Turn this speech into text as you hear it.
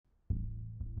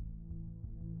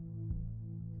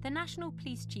The National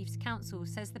Police Chiefs Council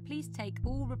says the police take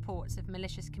all reports of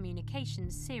malicious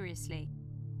communications seriously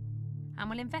and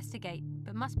will investigate,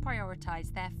 but must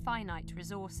prioritise their finite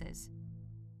resources.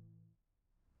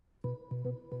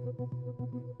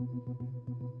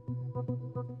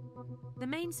 The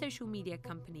main social media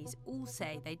companies all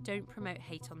say they don't promote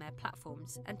hate on their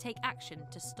platforms and take action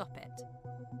to stop it.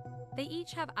 They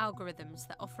each have algorithms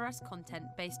that offer us content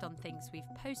based on things we've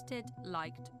posted,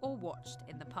 liked, or watched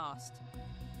in the past.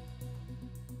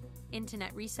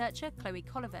 Internet researcher Chloe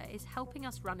Colliver is helping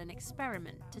us run an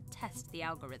experiment to test the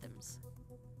algorithms.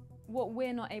 What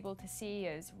we're not able to see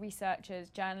as researchers,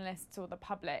 journalists, or the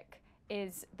public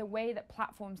is the way that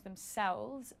platforms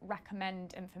themselves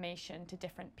recommend information to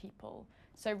different people.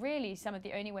 So really, some of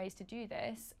the only ways to do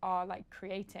this are like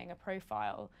creating a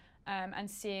profile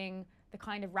and seeing the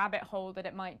kind of rabbit hole that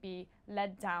it might be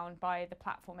led down by the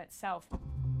platform itself.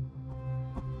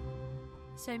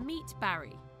 So meet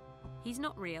Barry. He's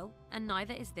not real, and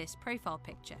neither is this profile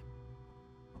picture.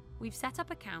 We've set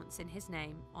up accounts in his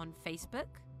name on Facebook,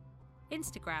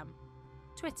 Instagram,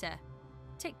 Twitter,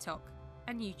 TikTok,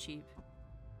 and YouTube.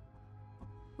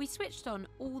 We switched on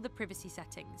all the privacy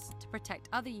settings to protect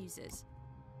other users,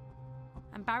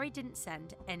 and Barry didn't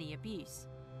send any abuse.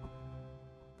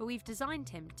 But we've designed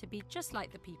him to be just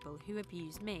like the people who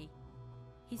abuse me.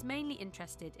 He's mainly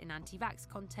interested in anti-vax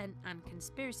content and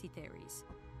conspiracy theories,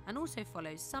 and also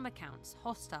follows some accounts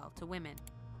hostile to women.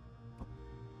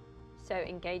 So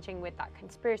engaging with that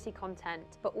conspiracy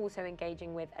content, but also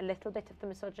engaging with a little bit of the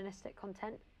misogynistic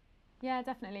content? Yeah,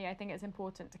 definitely. I think it's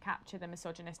important to capture the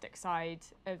misogynistic side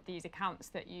of these accounts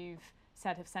that you've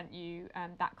said have sent you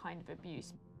that kind of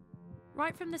abuse.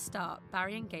 Right from the start,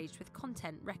 Barry engaged with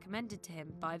content recommended to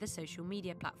him by the social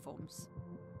media platforms.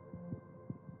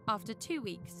 After 2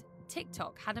 weeks,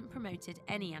 TikTok hadn't promoted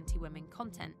any anti-women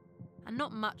content, and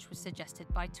not much was suggested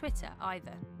by Twitter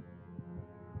either.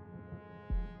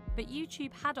 But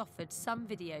YouTube had offered some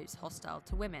videos hostile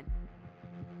to women.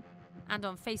 And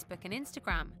on Facebook and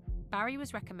Instagram, Barry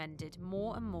was recommended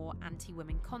more and more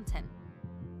anti-women content,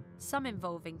 some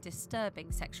involving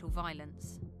disturbing sexual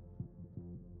violence.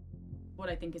 What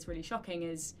I think is really shocking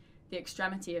is the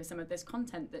extremity of some of this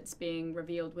content that's being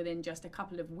revealed within just a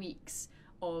couple of weeks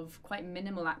of quite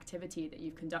minimal activity that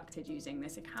you've conducted using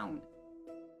this account.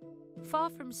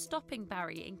 Far from stopping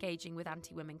Barry engaging with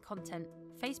anti-women content,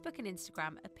 Facebook and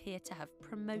Instagram appear to have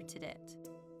promoted it.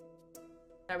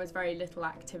 There was very little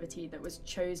activity that was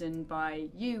chosen by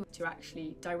you to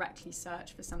actually directly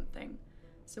search for something.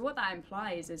 So what that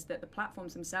implies is that the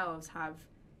platforms themselves have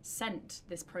sent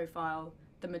this profile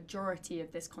the majority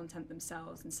of this content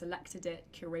themselves and selected it,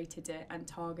 curated it, and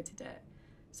targeted it.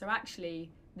 So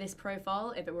actually, this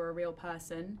profile, if it were a real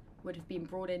person, would have been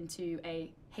brought into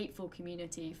a hateful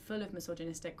community full of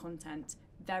misogynistic content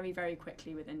very, very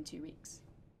quickly within 2 weeks.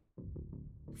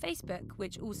 Facebook,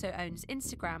 which also owns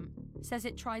Instagram, says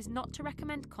it tries not to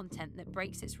recommend content that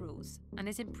breaks its rules and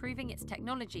is improving its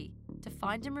technology to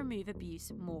find and remove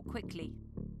abuse more quickly.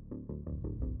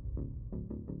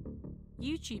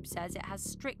 YouTube says it has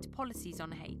strict policies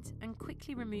on hate and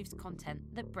quickly removes content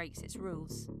that breaks its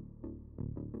rules.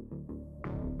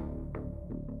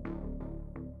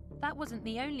 That wasn't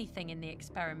the only thing in the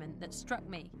experiment that struck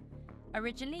me.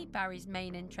 Originally, Barry's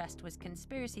main interest was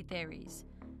conspiracy theories.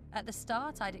 At the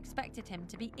start, I'd expected him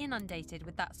to be inundated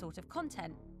with that sort of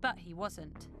content, but he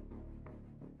wasn't.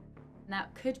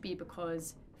 That could be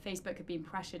because Facebook had been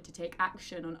pressured to take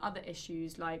action on other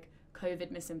issues like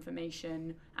COVID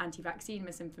misinformation, anti-vaccine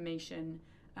misinformation,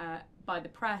 by the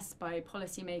press, by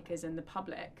policymakers and the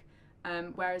public,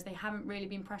 whereas they haven't really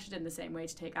been pressured in the same way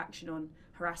to take action on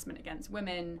harassment against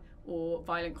women or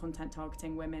violent content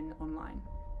targeting women online.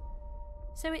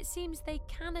 So it seems they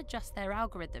can adjust their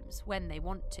algorithms when they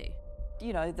want to.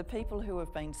 You know, the people who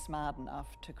have been smart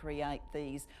enough to create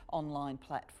these online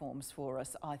platforms for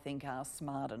us, I think, are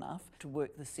smart enough to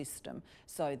work the system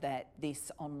so that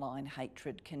this online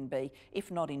hatred can be,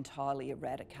 if not entirely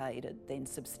eradicated, then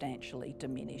substantially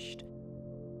diminished.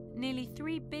 Nearly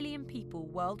 3 billion people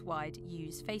worldwide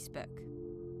use Facebook.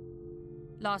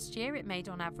 Last year, it made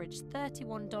on average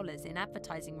 $31 in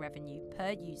advertising revenue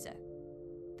per user.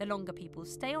 The longer people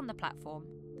stay on the platform,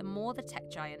 the more the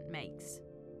tech giant makes.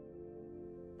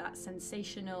 That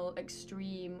sensational,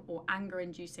 extreme, or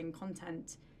anger-inducing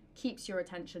content keeps your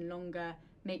attention longer,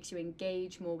 makes you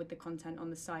engage more with the content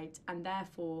on the site, and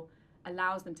therefore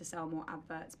allows them to sell more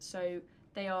adverts. So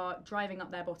they are driving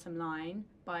up their bottom line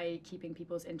by keeping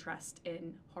people's interest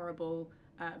in horrible,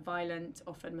 violent,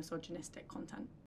 often misogynistic content.